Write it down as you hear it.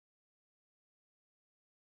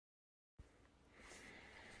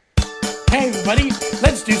Hey everybody,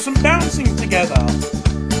 let's do some bouncing together.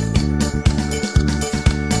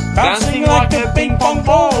 Bouncing like a ping pong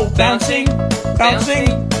ball. Bouncing,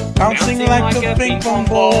 bouncing, bouncing like a ping pong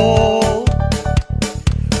ball.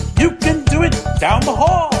 You can do it down the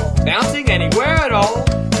hall. Bouncing anywhere at all.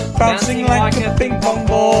 Bouncing like a ping pong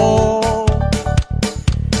ball.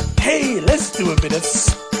 Hey, let's do a bit of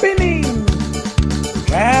spinning.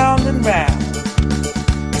 Round and round.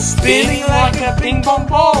 Spinning like a ping pong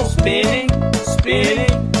ball. Spinning,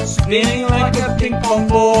 spinning, spinning like a ping pong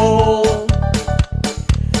ball.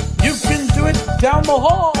 You can do it down the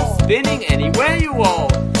hall. Spinning anywhere you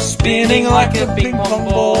want. Spinning like a ping pong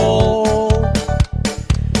ball.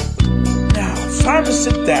 Now it's time to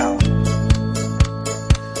sit down.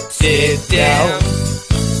 Sit down.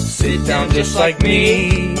 Sit down just like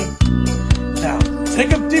me. Now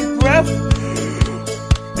take a deep breath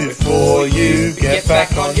before you get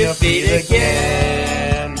back on your feet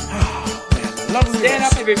again. Lovely. Stand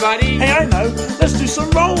up, everybody. Hey, I know. Let's do some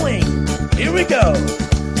rolling. Here we go.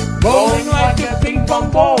 Rolling like a ping pong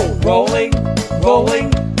ball. Rolling,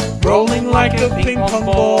 rolling, rolling like a ping pong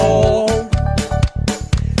ball.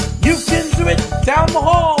 You can do it down the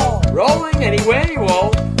hall. Rolling anywhere you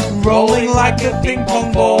want. Rolling like a ping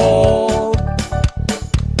pong ball.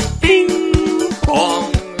 Ping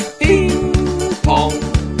pong, ping pong,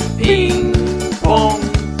 ping pong.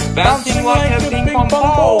 Bouncing like a ping pong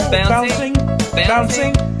ball. Bouncing,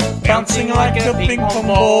 bouncing, bouncing like a ping pong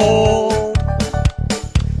ball.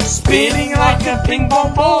 Spinning like a ping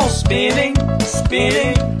pong ball. Spinning,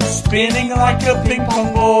 spinning, spinning like a ping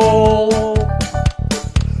pong ball.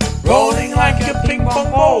 Rolling like a ping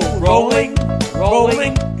pong ball. Rolling,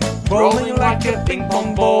 rolling, rolling like a ping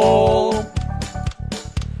pong ball.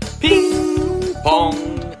 Ping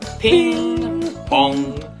pong, ping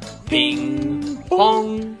pong, ping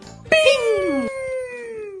pong, ping.